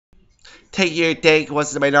Take your day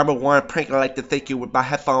was my number one prank. I like to thank you with my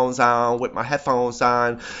headphones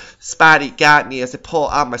on, Spotty got me as I pull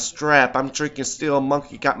out my strap. I'm drinking Steel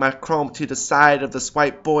Monkey, got my chrome to the side of this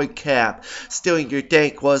white boy cap. Stealing your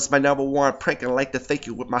dank was my number one prank. I like to thank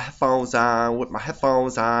you with my headphones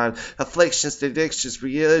on, Afflictions, addictions,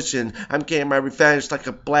 religion. I'm getting my revenge like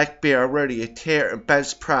a black bear already, a tear and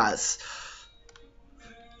bench press.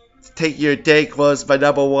 Take your dank was my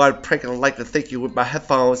number one prank. I'd like to thank you with my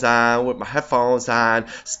headphones on,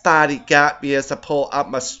 Spotty got me as I pull out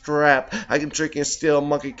my strap. I am drinking Steel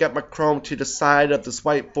Monkey, got my chrome to the side of this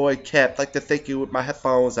white boy cap. I'd like to thank you with my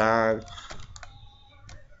headphones on.